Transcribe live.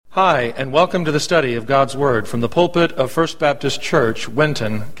Hi, and welcome to the study of God's Word from the pulpit of First Baptist Church,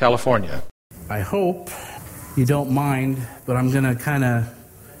 Winton, California. I hope you don't mind, but I'm going to kind of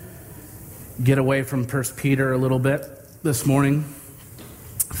get away from 1 Peter a little bit this morning,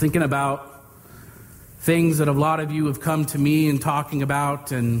 thinking about things that a lot of you have come to me and talking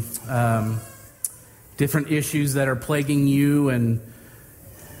about, and different issues that are plaguing you, and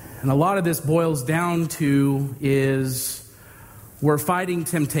a lot of this boils down to is we're fighting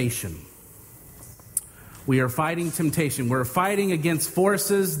temptation. We are fighting temptation. We're fighting against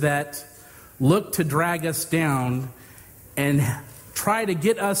forces that look to drag us down and try to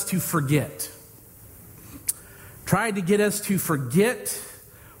get us to forget. Try to get us to forget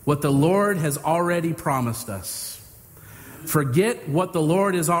what the Lord has already promised us. Forget what the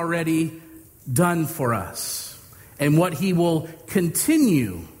Lord has already done for us and what He will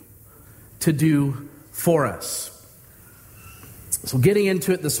continue to do for us. So getting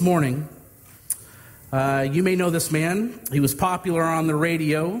into it this morning, you may know this man. He was popular on the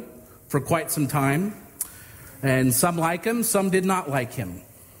radio for quite some time. And some like him, some did not like him.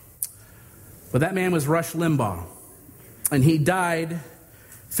 But that man was Rush Limbaugh. And he died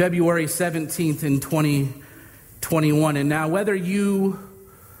February 17th in 2021. And now whether you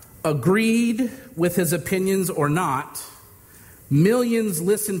agreed with his opinions or not, millions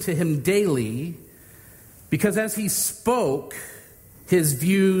listened to him daily because as he spoke his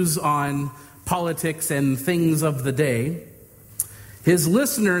views on politics and things of the day, his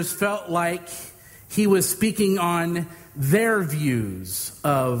listeners felt like he was speaking on their views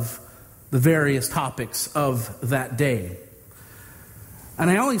of the various topics of that day. And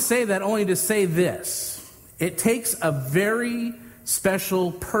I only say that only to say this. It takes a very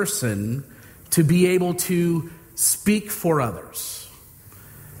special person to be able to speak for others.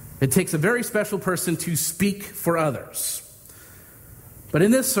 It takes a very special person to speak for others. But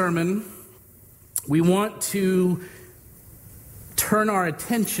in this sermon, we want to turn our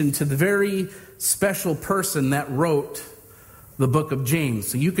attention to the very special person that wrote the book of James.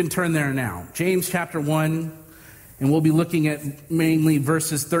 So you can turn there now. James chapter 1, and we'll be looking at mainly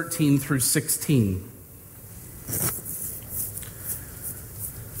verses 13 through 16.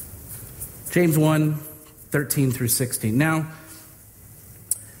 James 1, 13 through 16. Now,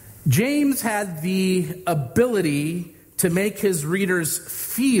 James had the ability to make his readers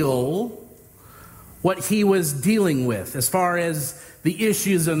feel what he was dealing with as far as the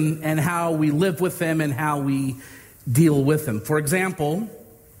issues and how we live with them and how we deal with them. For example,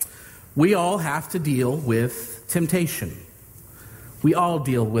 we all have to deal with temptation. We all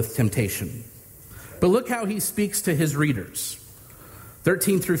deal with temptation. But look how he speaks to his readers.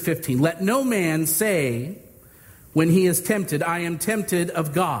 13 through 15. Let no man say when he is tempted, I am tempted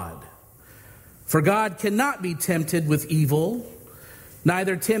of God. For God cannot be tempted with evil,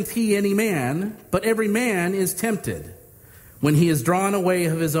 neither tempt he any man, but every man is tempted when he is drawn away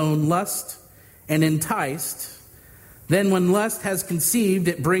of his own lust and enticed. Then when lust has conceived,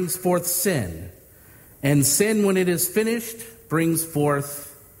 it brings forth sin. And sin, when it is finished, brings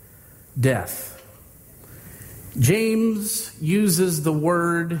forth death. James uses the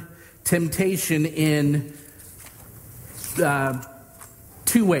word temptation in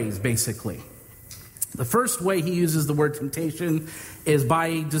two ways, basically. The first way he uses the word temptation is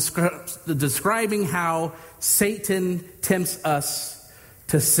by describing how Satan tempts us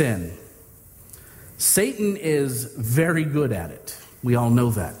to sin. Satan is very good at it. We all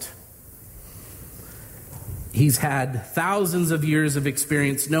know that. He's had thousands of years of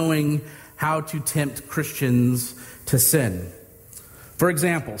experience knowing how to tempt Christians to sin. For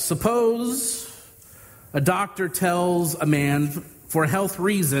example, suppose a doctor tells a man for health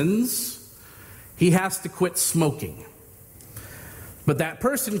reasons he has to quit smoking. But that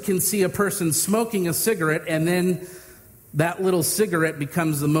person can see a person smoking a cigarette, and then that little cigarette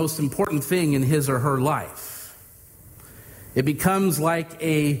becomes the most important thing in his or her life. It becomes like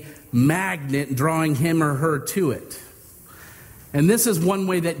a magnet drawing him or her to it. And this is one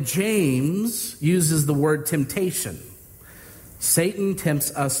way that James uses the word temptation. Satan tempts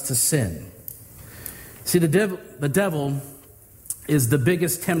us to sin. See, the devil is the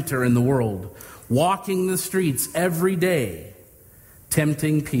biggest tempter in the world, walking the streets every day,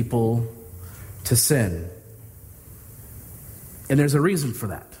 tempting people to sin. And there's a reason for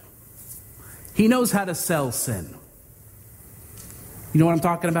that. He knows how to sell sin. You know what I'm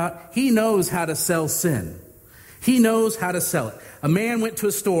talking about? He knows how to sell sin. He knows how to sell it. A man went to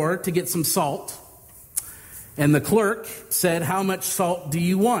a store to get some salt, and the clerk said, "How much salt do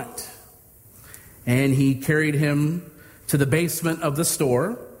you want?" And he carried him to the basement of the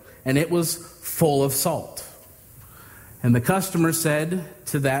store, and it was full of salt. And the customer said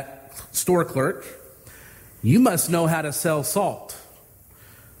to that store clerk, "You must know how to sell salt."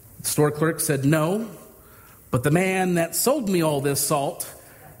 The store clerk said, "No, but the man that sold me all this salt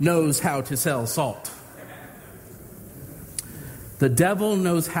knows how to sell salt." The devil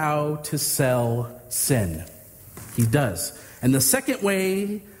knows how to sell sin. He does. And the second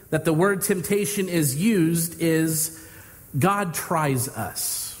way that the word temptation is used is God tries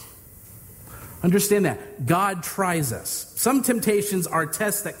us. Understand that. God tries us. Some temptations are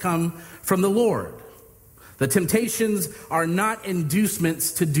tests that come from the Lord. The temptations are not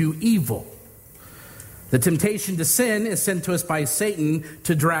inducements to do evil. The temptation to sin is sent to us by Satan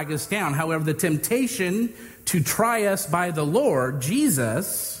to drag us down. However, the temptation to try us by the Lord,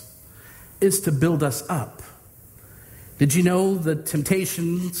 Jesus, is to build us up. Did you know the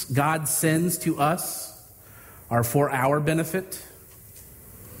temptations God sends to us are for our benefit?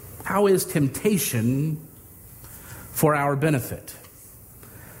 How is temptation for our benefit?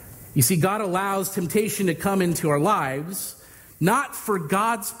 You see, God allows temptation to come into our lives, not for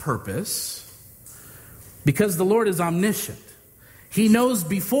God's purpose, because the Lord is omniscient. He knows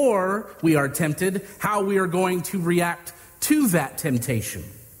before we are tempted how we are going to react to that temptation.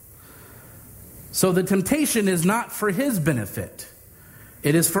 So the temptation is not for his benefit.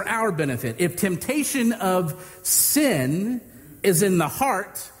 It is for our benefit. If temptation of sin is in the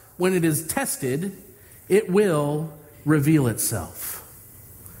heart, when it is tested, it will reveal itself.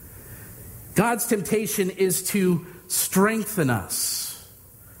 God's temptation is to strengthen us,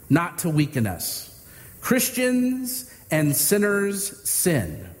 not to weaken us. Christians and sinners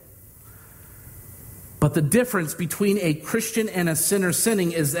sin. But the difference between a Christian and a sinner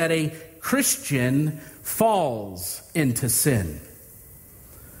sinning is that a Christian falls into sin.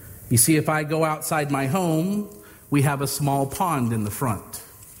 You see, if I go outside my home, we have a small pond in the front.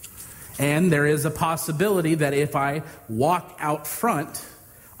 And there is a possibility that if I walk out front,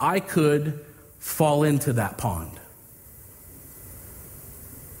 I could fall into that pond.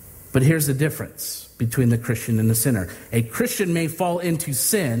 But here's the difference between the Christian and the sinner. A Christian may fall into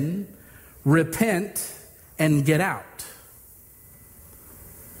sin, repent, and get out.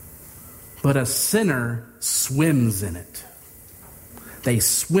 But a sinner swims in it. They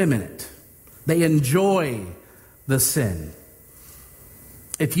swim in it. They enjoy the sin.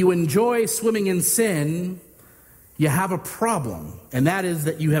 If you enjoy swimming in sin, you have a problem, and that is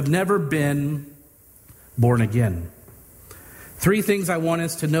that you have never been born again. 3 things I want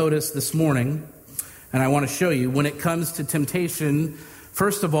us to notice this morning, and I want to show you when it comes to temptation.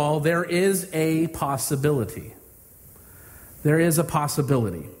 First of all, there is a possibility. There is a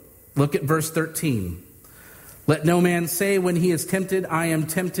possibility. Look at verse 13. "Let no man say when he is tempted, I am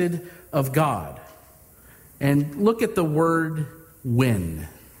tempted of God." And look at the word when.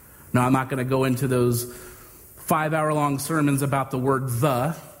 Now, I'm not going to go into those 5-hour-long sermons about the word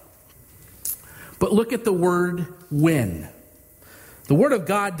the, but look at the word when. The word of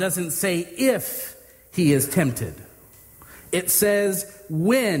God doesn't say if he is tempted. It says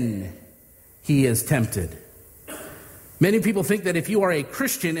when he is tempted. Many people think that if you are a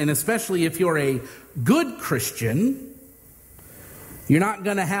Christian, and especially if you're a good Christian, you're not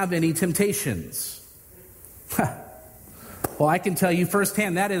going to have any temptations. Well, I can tell you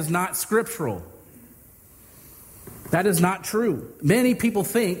firsthand, that is not scriptural. That is not true. Many people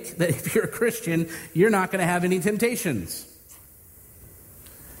think that if you're a Christian, you're not going to have any temptations.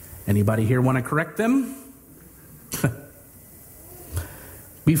 Anybody here want to correct them?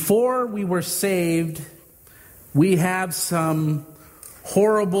 Before we were saved, we have some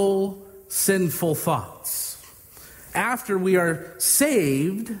horrible, sinful thoughts. After we are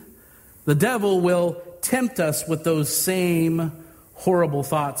saved, the devil will tempt us with those same horrible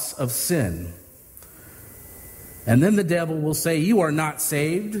thoughts of sin. And then the devil will say, you are not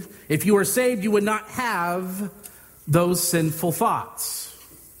saved. If you were saved, you would not have those sinful thoughts.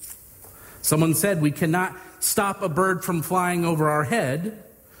 Someone said we cannot stop a bird from flying over our head,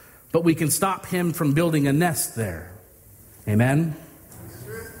 but we can stop him from building a nest there. Amen?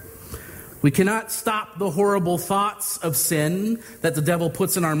 We cannot stop the horrible thoughts of sin that the devil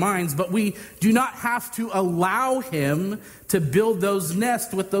puts in our minds, but we do not have to allow him to build those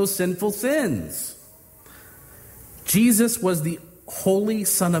nests with those sinful sins. Jesus was the Holy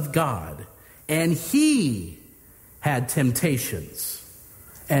Son of God, and he had temptations,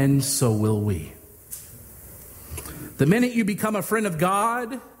 and so will we. The minute you become a friend of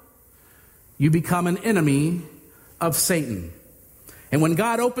God, you become an enemy of Satan. And when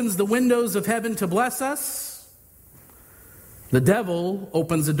God opens the windows of heaven to bless us, the devil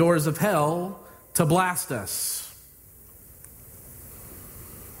opens the doors of hell to blast us.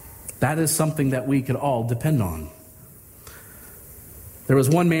 That is something that we could all depend on. There was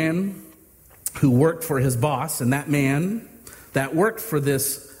one man who worked for his boss, and that man that worked for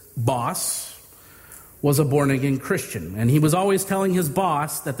this boss was a born-again Christian. And he was always telling his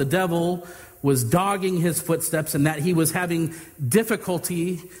boss that the devil was dogging his footsteps and that he was having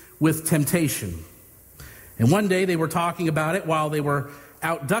difficulty with temptation. And one day they were talking about it while they were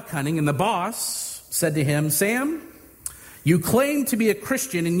out duck hunting, and the boss said to him, "Sam, you claim to be a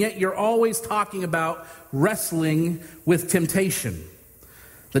Christian, and yet you're always talking about wrestling with temptation.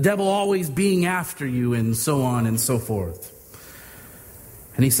 The devil always being after you, and so on and so forth."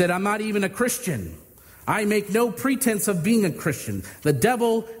 And he said, "I'm not even a Christian. I make no pretense of being a Christian. The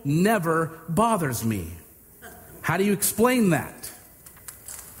devil never bothers me. How do you explain that?"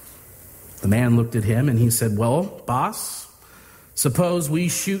 The man looked at him and he said, "Well, boss, suppose we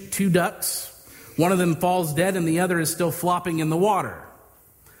shoot 2 ducks. One of them falls dead and the other is still flopping in the water.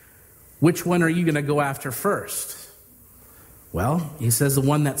 Which one are you going to go after first?" "Well," he says, "the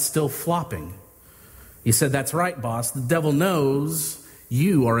one that's still flopping." He said, "That's right, boss. The devil knows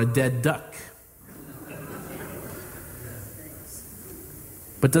you are a dead duck."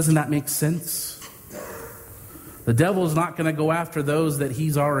 But doesn't that make sense? The devil is not going to go after those that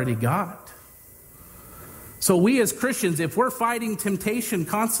he's already got. So we as Christians, if we're fighting temptation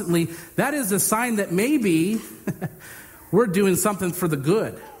constantly, that is a sign that maybe we're doing something for the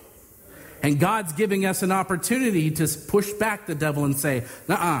good. And God's giving us an opportunity to push back the devil and say,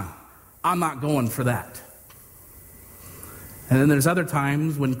 "Nuh-uh, I'm not going for that." And then there's other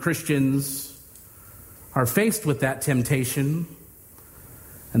times when Christians are faced with that temptation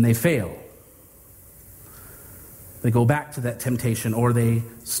and they fail. They go back to that temptation, or they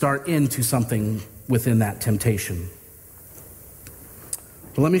start into something within that temptation.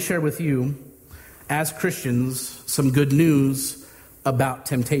 But let me share with you, as Christians, some good news about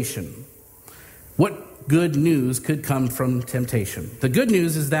temptation. What good news could come from temptation? The good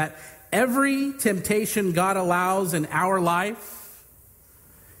news is that every temptation God allows in our life,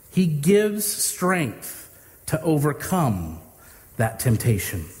 He gives strength to overcome that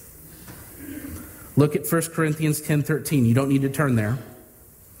temptation. Look at 1 Corinthians 10:13. You don't need to turn there.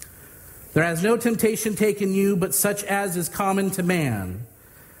 "There has no temptation taken you, but such as is common to man.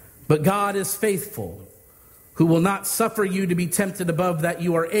 But God is faithful, who will not suffer you to be tempted above that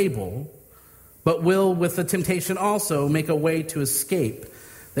you are able, but will with the temptation also make a way to escape,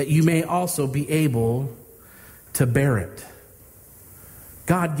 that you may also be able to bear it."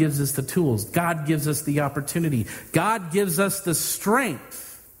 God gives us the tools. God gives us the opportunity. God gives us the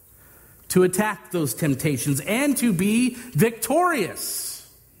strength to attack those temptations and to be victorious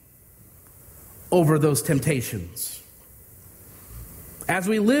over those temptations. As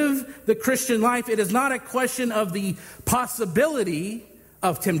we live the Christian life, it is not a question of the possibility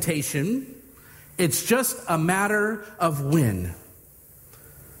of temptation. It's just a matter of when.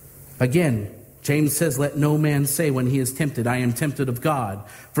 Again, James says, "Let no man say when he is tempted, I am tempted of God.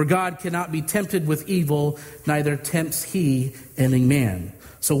 For God cannot be tempted with evil, neither tempts he any man."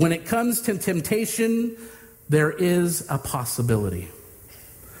 So when it comes to temptation, there is a possibility.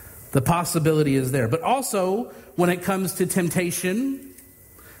 The possibility is there. But also, when it comes to temptation,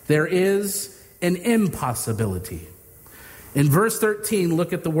 there is an impossibility. In verse 13,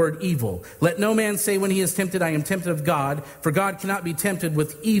 look at the word evil. "Let no man say when he is tempted, I am tempted of God. For God cannot be tempted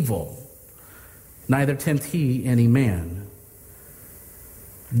with evil, neither tempt he any man."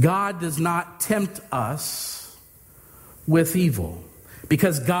 God does not tempt us with evil,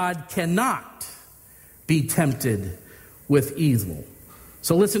 because God cannot be tempted with evil.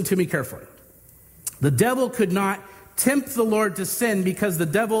 So listen to me carefully. The devil could not tempt the Lord to sin, because the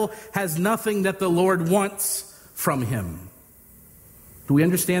devil has nothing that the Lord wants from him. Do we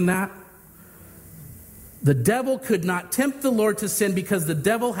understand that? The devil could not tempt the Lord to sin because the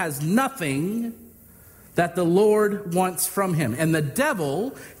devil has nothing that the Lord wants from him. And the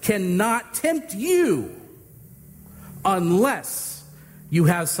devil cannot tempt you unless you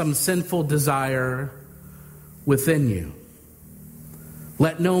have some sinful desire within you.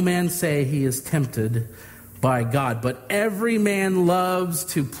 "Let no man say he is tempted by God, but every man loves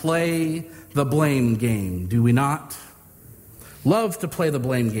to play the blame game." Do we not? Love to play the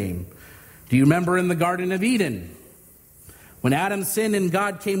blame game. Do you remember in the Garden of Eden, when Adam sinned and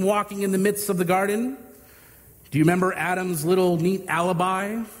God came walking in the midst of the garden? Do you remember Adam's little neat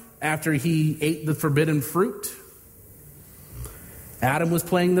alibi after he ate the forbidden fruit? Adam was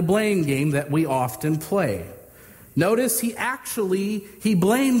playing the blame game that we often play. Notice he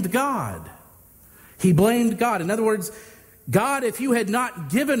blamed God. He blamed God. In other words, "God, if you had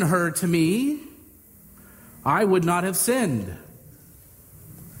not given her to me, I would not have sinned."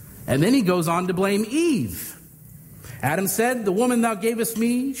 And then he goes on to blame Eve. Adam said, "The woman thou gavest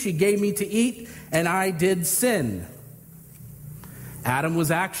me, she gave me to eat, and I did sin." Adam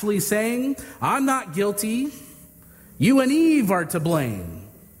was actually saying, "I'm not guilty. You and Eve are to blame.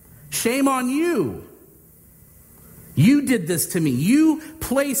 Shame on you. You did this to me. You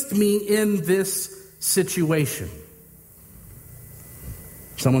placed me in this situation."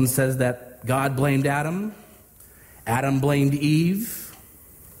 Someone says that God blamed Adam. Adam blamed Eve.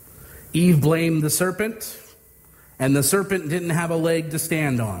 Eve blamed the serpent. And the serpent didn't have a leg to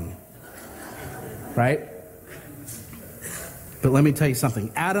stand on. Right? But let me tell you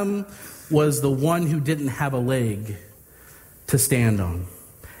something. Adam was the one who didn't have a leg to stand on.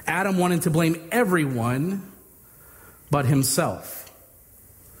 Adam wanted to blame everyone but himself.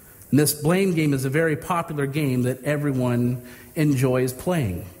 And this blame game is a very popular game that everyone enjoys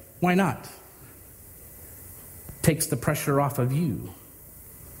playing. Why not? Takes the pressure off of you.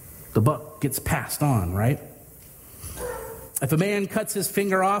 The buck gets passed on, right? If a man cuts his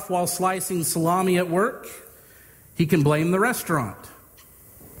finger off while slicing salami at work, he can blame the restaurant.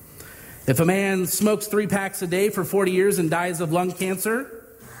 If a man smokes 3 packs a day for 40 years and dies of lung cancer,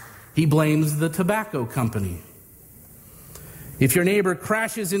 he blames the tobacco company. If your neighbor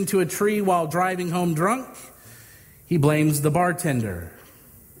crashes into a tree while driving home drunk, he blames the bartender.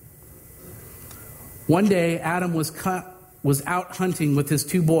 One day, Adam was out hunting with his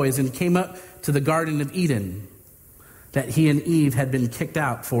 2 boys and came up to the Garden of Eden that he and Eve had been kicked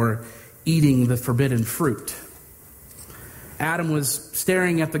out for eating the forbidden fruit. Adam was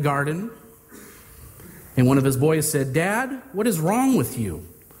staring at the garden, and one of his boys said, "Dad, what is wrong with you?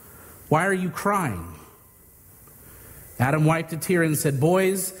 Why are you crying?" Adam wiped a tear and said,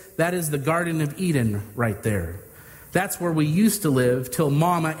 "Boys, that is the Garden of Eden right there. That's where we used to live till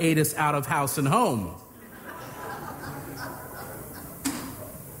Mama ate us out of house and home."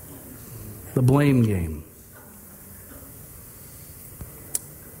 The blame game.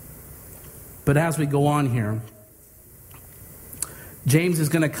 But as we go on here, James is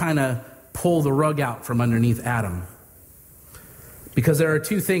going to kind of pull the rug out from underneath Adam. Because there are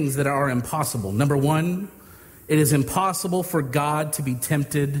 2 things that are impossible. Number 1, it is impossible for God to be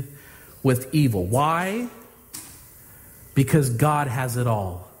tempted with evil. Why? Because God has it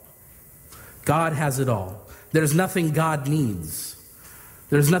all. God has it all. There's nothing God needs.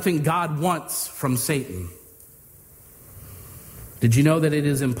 There's nothing God wants from Satan. Did you know that it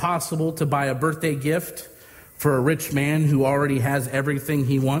is impossible to buy a birthday gift for a rich man who already has everything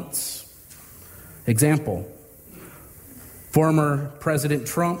he wants? Example, former President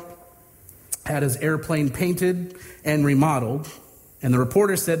Trump had his airplane painted and remodeled, and the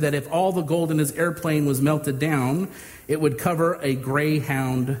reporter said that if all the gold in his airplane was melted down, it would cover a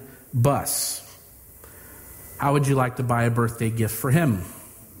Greyhound bus. How would you like to buy a birthday gift for him?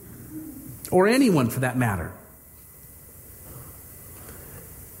 Or anyone for that matter?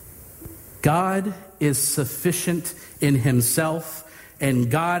 God is sufficient in himself,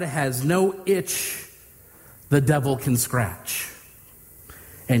 and God has no itch the devil can scratch.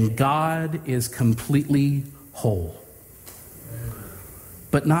 And God is completely whole.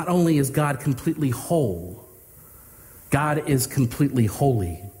 But not only is God completely whole, God is completely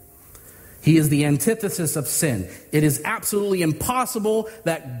holy. He is the antithesis of sin. It is absolutely impossible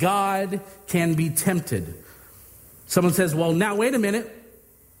that God can be tempted. Someone says, "Well, now wait a minute.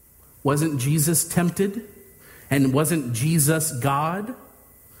 Wasn't Jesus tempted? And wasn't Jesus God?"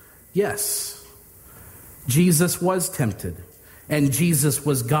 Yes, Jesus was tempted, and Jesus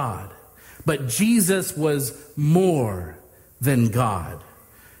was God. But Jesus was more than God.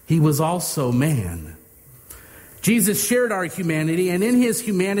 He was also man. Jesus shared our humanity, and in his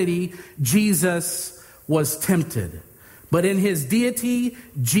humanity, Jesus was tempted. But in his deity,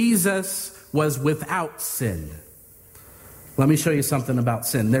 Jesus was without sin. Let me show you something about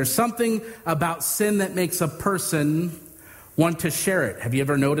sin. There's something about sin that makes a person want to share it. Have you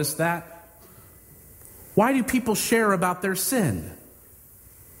ever noticed that? Why do people share about their sin?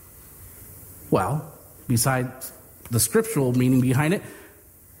 Well, besides the scriptural meaning behind it,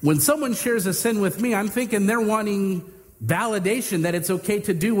 when someone shares a sin with me, I'm thinking they're wanting validation that it's okay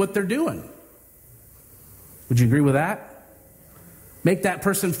to do what they're doing. Would you agree with that? Make that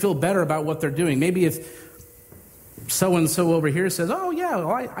person feel better about what they're doing. Maybe if so-and-so over here says, "Oh, yeah,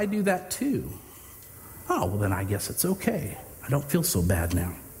 well, I do that too." Oh, well, then I guess it's okay. I don't feel so bad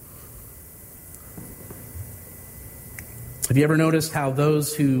now. Have you ever noticed how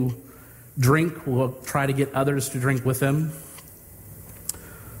those who drink will try to get others to drink with them?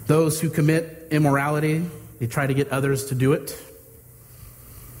 Those who commit immorality, they try to get others to do it.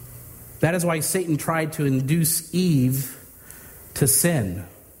 That is why Satan tried to induce Eve to sin,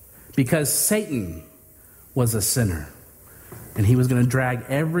 because Satan was a sinner. And he was going to drag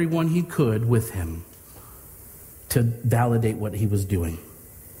everyone he could with him to validate what he was doing.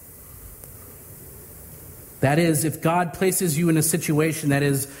 That is, if God places you in a situation that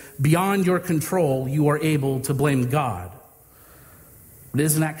is beyond your control, you are able to blame God. But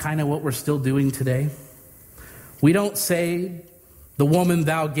isn't that kind of what we're still doing today? We don't say, "The woman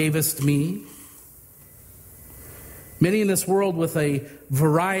thou gavest me." Many in this world with a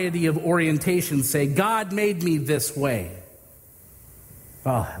variety of orientations say, "God made me this way."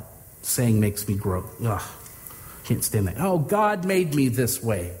 Oh, that saying makes me grow. Ugh, can't stand that. "Oh, God made me this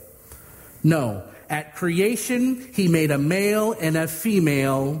way." No. At creation, he made a male and a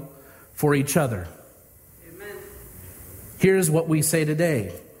female for each other. Amen. Here's what we say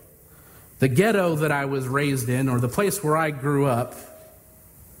today. The ghetto that I was raised in, or the place where I grew up,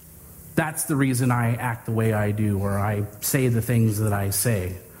 that's the reason I act the way I do, or I say the things that I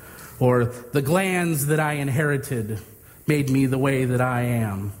say. Or the glands that I inherited made me the way that I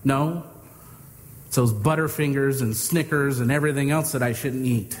am. No. It's those Butterfingers and Snickers and everything else that I shouldn't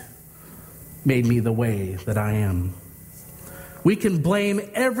eat made me the way that I am. We can blame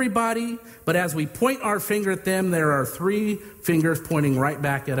everybody, but as we point our finger at them, there are 3 fingers pointing right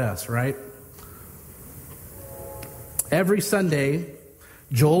back at us, right? Every Sunday,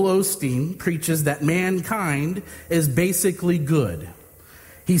 Joel Osteen preaches that mankind is basically good.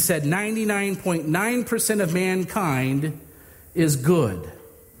 He said 99.9% of mankind is good.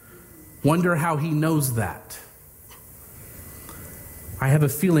 Wonder how he knows that. I have a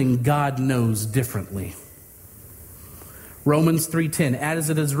feeling God knows differently. Romans 3:10, as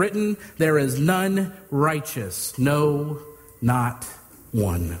it is written, there is none righteous, no, not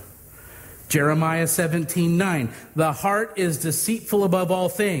one. Jeremiah 17:9, the heart is deceitful above all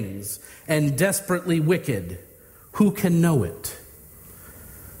things and desperately wicked. Who can know it?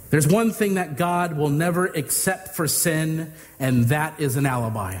 There's one thing that God will never accept for sin, and that is an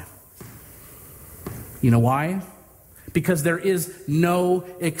alibi. You know why? Because there is no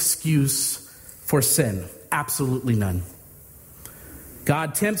excuse for sin. Absolutely none.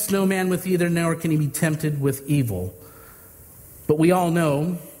 God tempts no man with either, nor can he be tempted with evil. But we all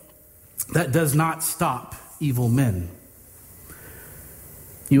know that does not stop evil men.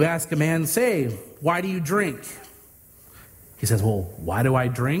 You ask a man, say, "Why do you drink?" He says, "Well, why do I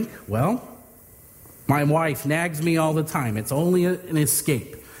drink?" "Well, my wife nags me all the time. It's only an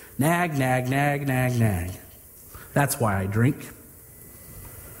escape. Nag, nag, nag, nag, nag. That's why I drink."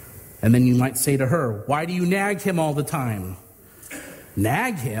 And then you might say to her, "Why do you nag him all the time?"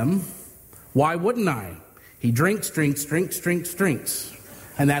 "Nag him? Why wouldn't I? He drinks, drinks, drinks, drinks, drinks.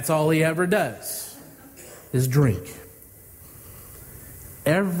 And that's all he ever does, is drink."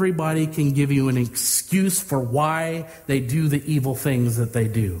 Everybody can give you an excuse for why they do the evil things that they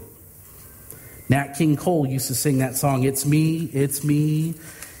do. Nat King Cole used to sing that song, "It's me, it's me,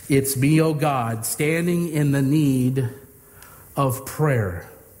 it's me, oh God, standing in the need of prayer."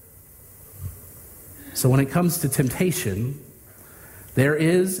 So when it comes to temptation, there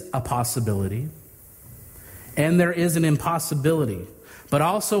is a possibility and there is an impossibility. But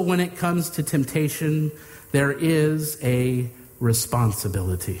also when it comes to temptation, there is a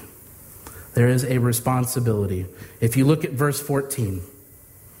responsibility. There is a responsibility. If you look at verse 14,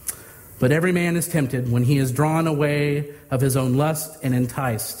 but every man is tempted when he is drawn away of his own lust and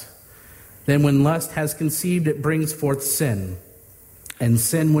enticed. Then when lust has conceived, it brings forth sin. And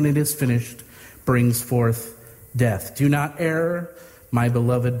sin, when it is finished, brings forth death. Do not err, my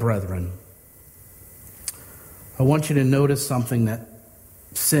beloved brethren. I want you to notice something, that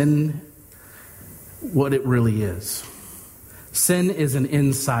sin, what it really is. Sin is an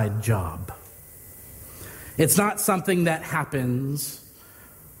inside job. It's not something that happens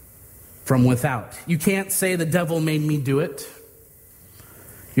from without. You can't say the devil made me do it.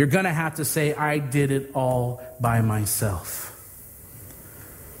 You're going to have to say, I did it all by myself.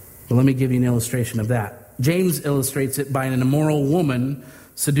 Well, let me give you an illustration of that. James illustrates it by an immoral woman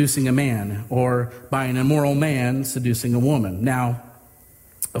seducing a man, or by an immoral man seducing a woman. Now,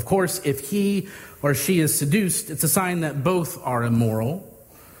 of course, if he or she is seduced, it's a sign that both are immoral.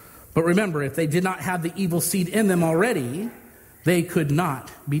 But remember, if they did not have the evil seed in them already, they could not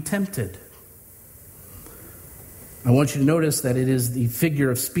be tempted. I want you to notice that it is the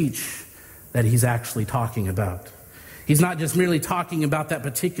figure of speech that he's actually talking about. He's not just merely talking about that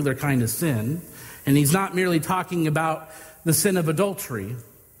particular kind of sin, and he's not merely talking about the sin of adultery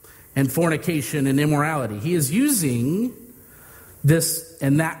and fornication and immorality. He is using this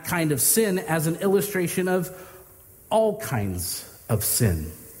and that kind of sin as an illustration of all kinds of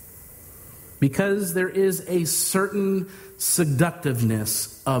sin. Because there is a certain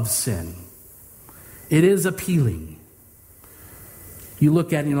seductiveness of sin. It is appealing. You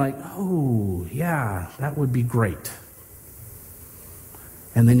look at it and you're like, oh, yeah, that would be great.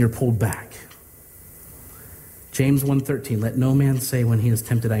 And then you're pulled back. James 1:13, let no man say when he is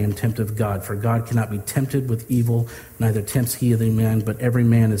tempted, I am tempted of God. For God cannot be tempted with evil, neither tempts he the man, but every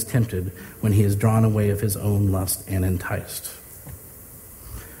man is tempted when he is drawn away of his own lust and enticed.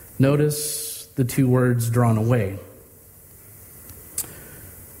 Notice the two words, drawn away.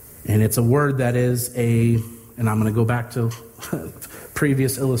 And it's a word that is and I'm going to go back to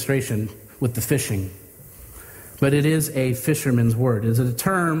previous illustration with the fishing. But it is a fisherman's word. It is a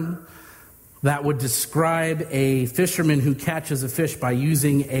term that would describe a fisherman who catches a fish by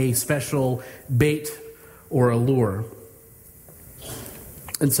using a special bait or a lure.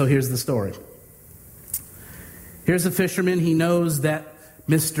 And so here's the story. Here's a fisherman. He knows that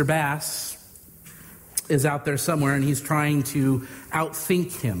Mr. Bass is out there somewhere and he's trying to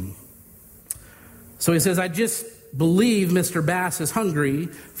outthink him. So he says, I just believe Mr. Bass is hungry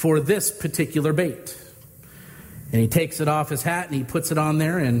for this particular bait. And he takes it off his hat and he puts it on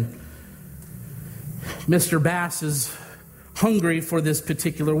there, and Mr. Bass is hungry for this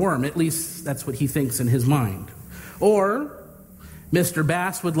particular worm. At least that's what he thinks in his mind. Or Mr.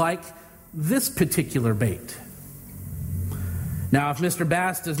 Bass would like this particular bait. Now, if Mr.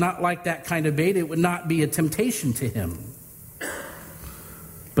 Bass does not like that kind of bait, it would not be a temptation to him.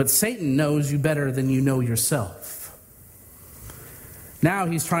 But Satan knows you better than you know yourself. Now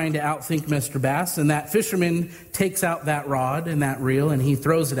he's trying to outthink Mr. Bass, and that fisherman takes out that rod and that reel, and he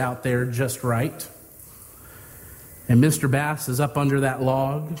throws it out there just right. And Mr. Bass is up under that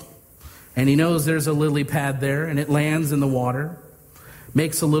log, and he knows there's a lily pad there, and it lands in the water,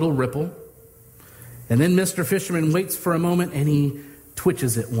 makes a little ripple. And then Mr. Fisherman waits for a moment, and he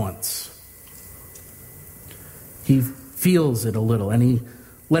twitches it once. He feels it a little, and he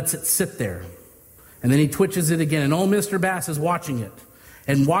lets it sit there. And then he twitches it again, and old Mr. Bass is watching it,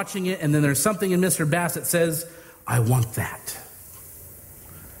 and then there's something in Mr. Bass that says, I want that.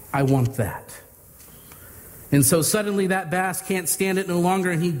 I want that. And so suddenly that bass can't stand it no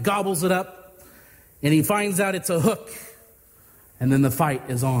longer, and he gobbles it up, and he finds out it's a hook, and then the fight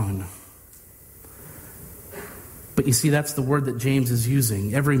is on. But you see, that's the word that James is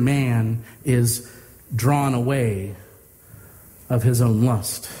using. Every man is drawn away of his own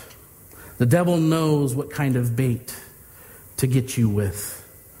lust. The devil knows what kind of bait to get you with.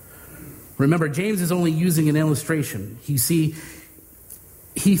 Remember, James is only using an illustration. You see,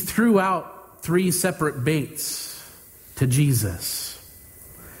 he threw out 3 separate baits to Jesus.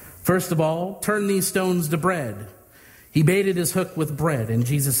 First of all, turn these stones to bread. He baited his hook with bread, and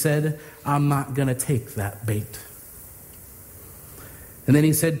Jesus said, I'm not going to take that bait. And then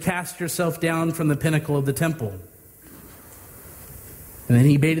he said, cast yourself down from the pinnacle of the temple. And then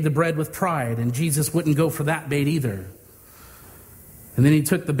he baited the bread with pride, and Jesus wouldn't go for that bait either. And then he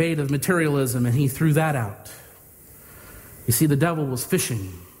took the bait of materialism and he threw that out. You see, the devil was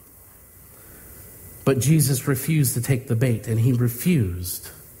fishing. But Jesus refused to take the bait, and he refused.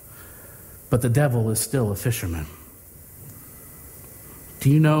 But the devil is still a fisherman. Do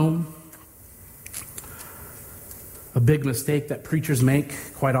you know a big mistake that preachers make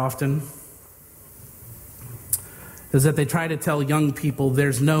quite often is that they try to tell young people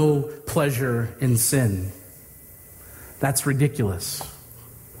there's no pleasure in sin. That's ridiculous.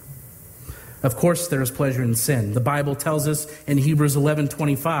 Of course there's pleasure in sin. The Bible tells us in Hebrews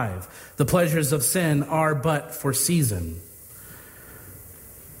 11:25, the pleasures of sin are but for season.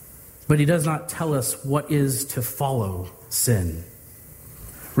 But he does not tell us what is to follow sin.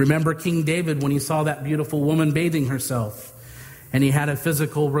 Remember King David when he saw that beautiful woman bathing herself, and he had a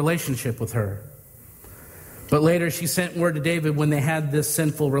physical relationship with her. But later she sent word to David when they had this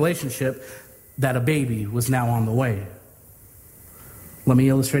sinful relationship that a baby was now on the way. Let me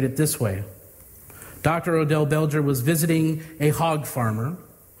illustrate it this way. Dr. Odell Belger was visiting a hog farmer.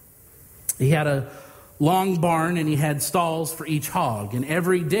 He had a long barn and he had stalls for each hog. And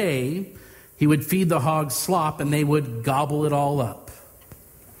every day he would feed the hogs slop and they would gobble it all up.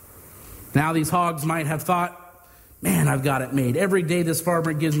 Now these hogs might have thought, man, I've got it made. Every day this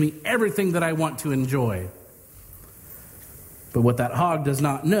farmer gives me everything that I want to enjoy. But what that hog does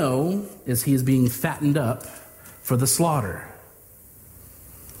not know is he is being fattened up for the slaughter.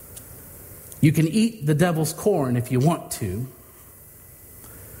 You can eat the devil's corn if you want to,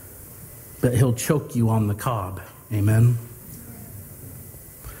 but he'll choke you on the cob. Amen?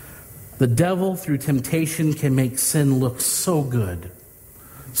 The devil, through temptation, can make sin look so good.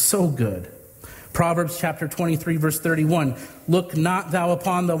 So good. Proverbs chapter 23, verse 31. Look not thou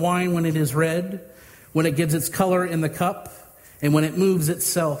upon the wine when it is red, when it gives its color in the cup, and when it moves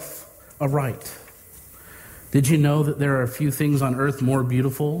itself aright. Did you know that there are a few things on earth more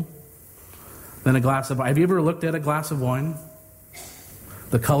beautiful than a glass of wine? Have you ever looked at a glass of wine?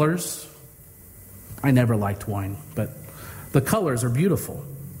 The colors? I never liked wine, but the colors are beautiful.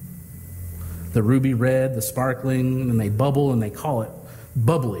 The ruby red, the sparkling, and they bubble, and they call it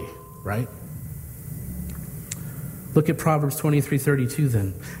bubbly, right? Look at Proverbs 23:32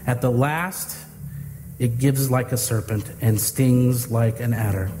 then. At the last, it gives like a serpent and stings like an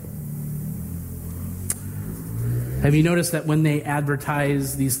adder. Have you noticed that when they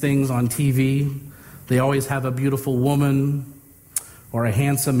advertise these things on TV, they always have a beautiful woman or a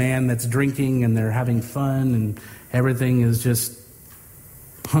handsome man that's drinking and they're having fun and everything is just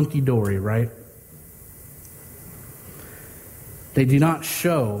hunky-dory, right? They do not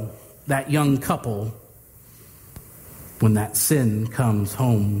show that young couple when that sin comes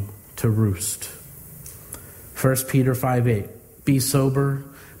home to roost. 1 Peter 5:8, be sober,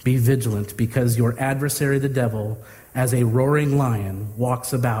 be vigilant, because your adversary the devil, as a roaring lion,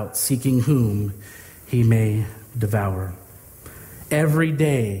 walks about seeking whom he may devour. Every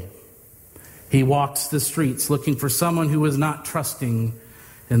day he walks the streets looking for someone who is not trusting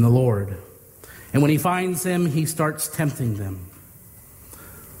in the Lord. And when he finds them, he starts tempting them.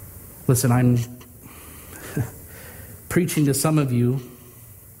 Listen, I'm preaching to some of you,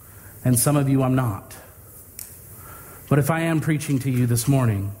 and some of you I'm not. But if I am preaching to you this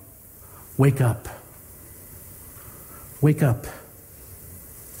morning, wake up. Wake up.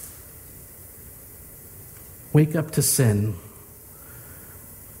 Wake up to sin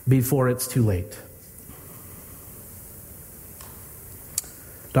before it's too late.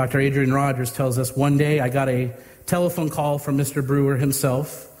 Dr. Adrian Rogers tells us, one day I got a telephone call from Mr. Brewer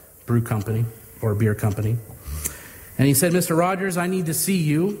himself, brew company or beer company. And he said, Mr. Rogers, I need to see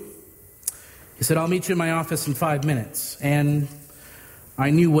you. He said, I'll meet you in my office in 5 minutes. And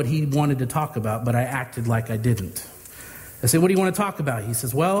I knew what he wanted to talk about, but I acted like I didn't. I said, what do you want to talk about? He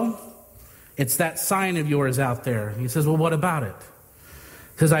says, well, it's that sign of yours out there. He says, well, what about it?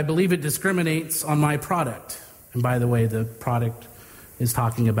 Because I believe it discriminates on my product. And by the way, the product is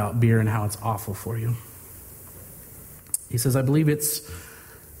talking about beer and how it's awful for you. He says, I believe it's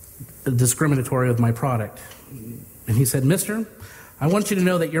discriminatory of my product. And he said, mister, I want you to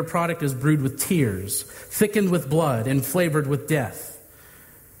know that your product is brewed with tears, thickened with blood, and flavored with death.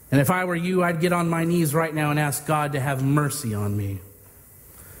 And if I were you, I'd get on my knees right now and ask God to have mercy on me.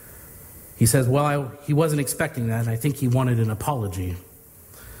 He says, well, he wasn't expecting that. I think he wanted an apology.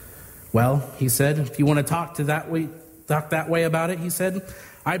 Well, he said, if you want to talk that way about it, he said,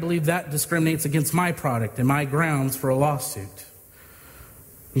 I believe that discriminates against my product and my grounds for a lawsuit.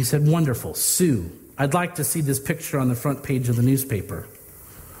 He said, wonderful, sue. I'd like to see this picture on the front page of the newspaper.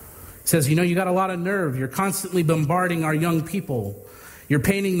 He says, you got a lot of nerve. You're constantly bombarding our young people. You're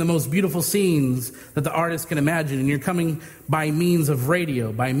painting the most beautiful scenes that the artist can imagine, and you're coming by means of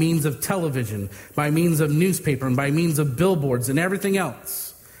radio, by means of television, by means of newspaper, and by means of billboards and everything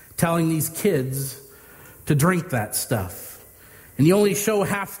else, telling these kids to drink that stuff. And you only show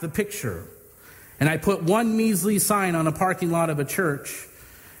half the picture. And I put one measly sign on a parking lot of a church,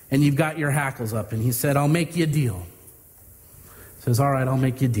 and you've got your hackles up. And he said, I'll make you a deal. He says, all right, I'll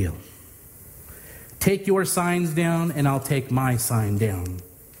make you a deal. Take your signs down, and I'll take my sign down.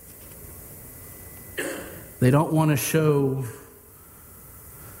 They don't want to show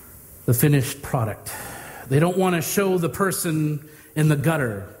the finished product. They don't want to show the person in the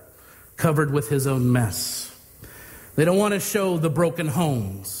gutter covered with his own mess. They don't want to show the broken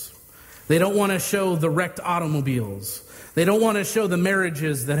homes. They don't want to show the wrecked automobiles. They don't want to show the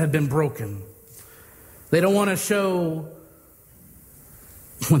marriages that have been broken. They don't want to show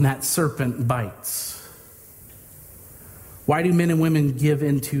when that serpent bites. Why do men and women give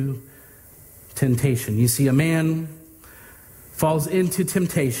into temptation? You see, a man falls into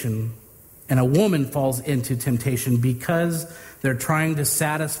temptation and a woman falls into temptation because they're trying to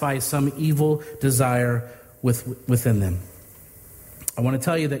satisfy some evil desire within them. I want to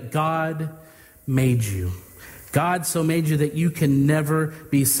tell you that God made you. God so made you that you can never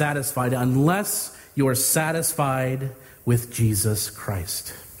be satisfied unless you are satisfied with Jesus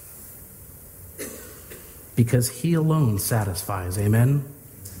Christ. Because he alone satisfies. Amen?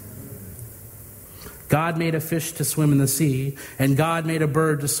 God made a fish to swim in the sea, and God made a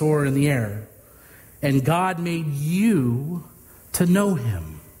bird to soar in the air. And God made you to know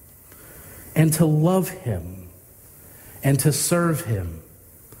him, and to love him, and to serve him.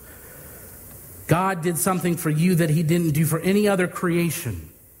 God did something for you that he didn't do for any other creation.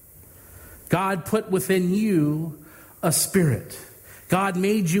 God put within you a spirit. God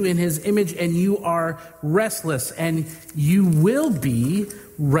made you in his image, and you are restless, and you will be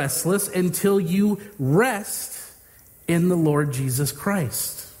restless until you rest in the Lord Jesus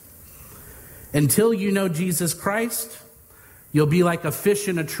Christ. Until you know Jesus Christ, you'll be like a fish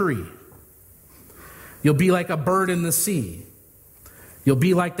in a tree. You'll be like a bird in the sea. You'll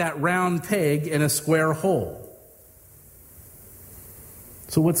be like that round peg in a square hole.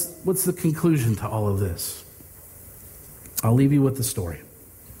 So what's the conclusion to all of this? I'll leave you with the story.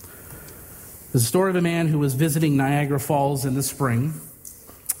 The story of a man who was visiting Niagara Falls in the spring.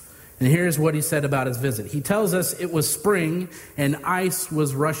 And here's what he said about his visit. He tells us it was spring and ice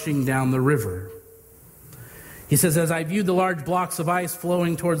was rushing down the river. He says, as I viewed the large blocks of ice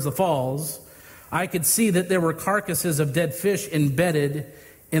flowing towards the falls, I could see that there were carcasses of dead fish embedded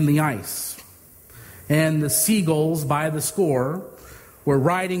in the ice. And the seagulls by the score were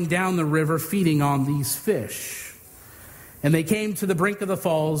riding down the river feeding on these fish. And they came to the brink of the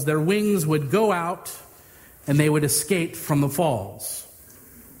falls, their wings would go out, and they would escape from the falls.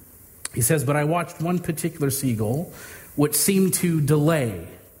 He says, but I watched one particular seagull, which seemed to delay.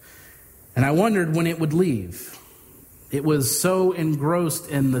 And I wondered when it would leave. It was so engrossed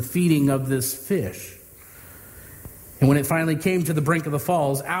in the feeding of this fish. And when it finally came to the brink of the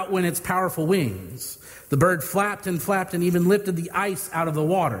falls, out went its powerful wings. The bird flapped and flapped and even lifted the ice out of the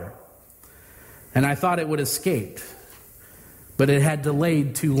water. And I thought it would escape. But it had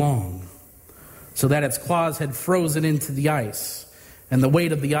delayed too long, so that its claws had frozen into the ice, and the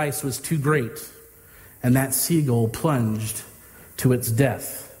weight of the ice was too great, and that seagull plunged to its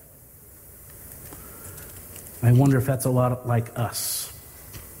death. I wonder if that's a lot like us,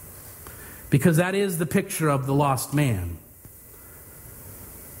 because that is the picture of the lost man.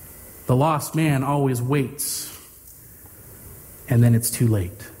 The lost man always waits, and then it's too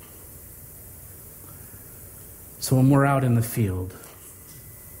late. So when we're out in the field,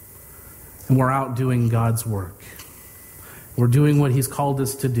 and we're out doing God's work, we're doing what He's called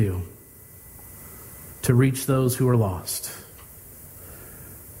us to do, to reach those who are lost.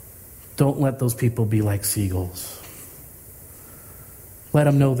 Don't let those people be like seagulls. Let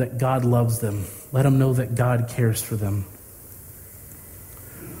them know that God loves them. Let them know that God cares for them.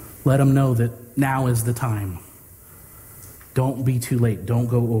 Let them know that now is the time. Don't be too late. Don't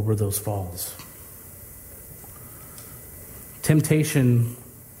go over those falls. Temptation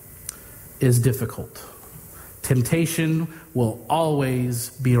is difficult. Temptation will always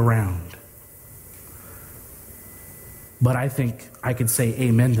be around. But I think I could say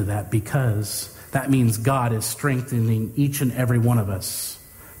amen to that, because that means God is strengthening each and every one of us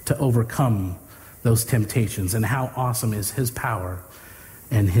to overcome those temptations. And how awesome is His power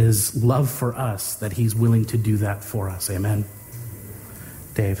and His love for us that He's willing to do that for us. Amen.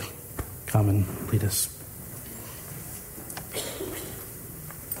 Dave, come and lead us.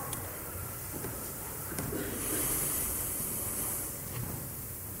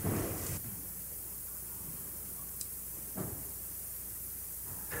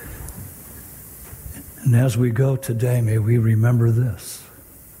 And as we go today, may we remember this.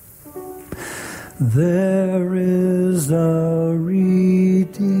 There is a Redeemer,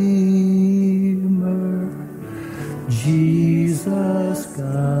 Jesus,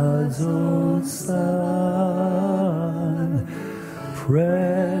 God's own Son,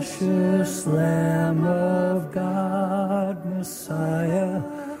 precious Lamb of God, Messiah,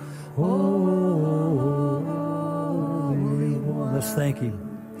 Holy One. Let's thank Him.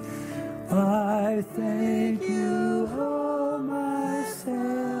 I thank you, oh my Savior,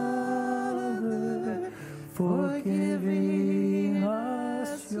 for giving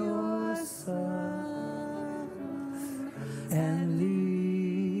us your Son and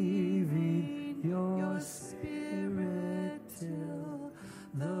leaving your Spirit till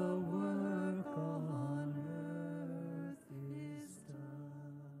the work on earth is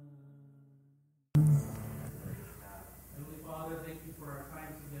done. Heavenly Father, thank you for our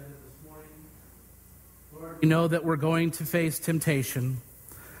time together this morning. Lord, we know that we're going to face temptation,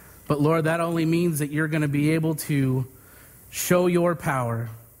 but Lord, that only means that you're going to be able to show your power,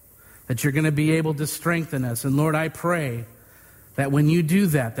 that you're going to be able to strengthen us. And Lord, I pray that when you do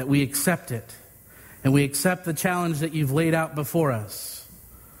that, that we accept it, and we accept the challenge that you've laid out before us.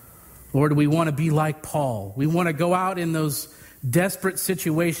 Lord, we want to be like Paul. We want to go out in those desperate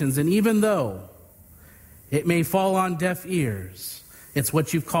situations, and even though it may fall on deaf ears, it's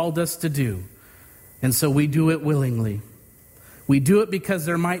what you've called us to do. And so we do it willingly. We do it because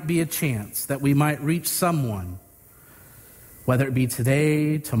there might be a chance that we might reach someone, whether it be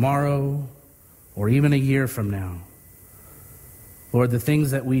today, tomorrow, or even a year from now. Lord, the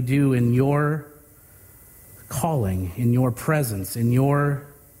things that we do in your calling, in your presence, in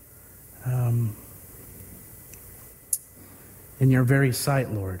in your very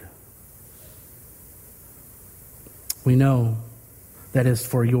sight, Lord. We know that is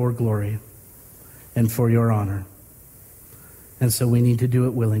for your glory and for your honor. And so we need to do it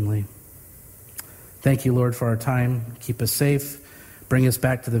willingly. Thank you, Lord, for our time. Keep us safe. Bring us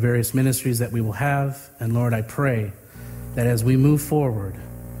back to the various ministries that we will have. And Lord, I pray that as we move forward,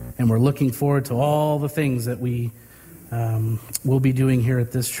 and we're looking forward to all the things that we will be doing here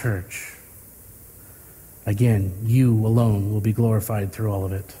at this church, again, you alone will be glorified through all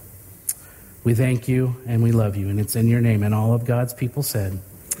of it. We thank you and we love you, and it's in your name. And all of God's people said,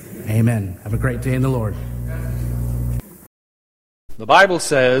 amen. Have a great day in the Lord. The Bible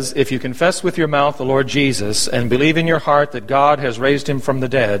says, if you confess with your mouth the Lord Jesus and believe in your heart that God has raised him from the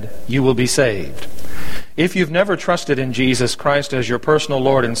dead, you will be saved. If you've never trusted in Jesus Christ as your personal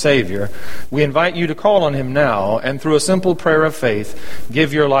Lord and Savior, we invite you to call on him now and through a simple prayer of faith,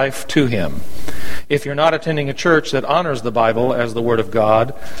 give your life to him. If you're not attending a church that honors the Bible as the Word of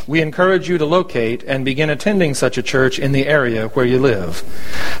God, we encourage you to locate and begin attending such a church in the area where you live.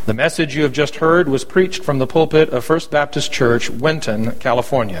 The message you have just heard was preached from the pulpit of First Baptist Church, Winton,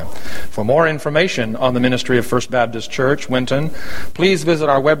 California. For more information on the ministry of First Baptist Church, Winton, please visit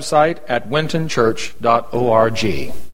our website at wintonchurch.org.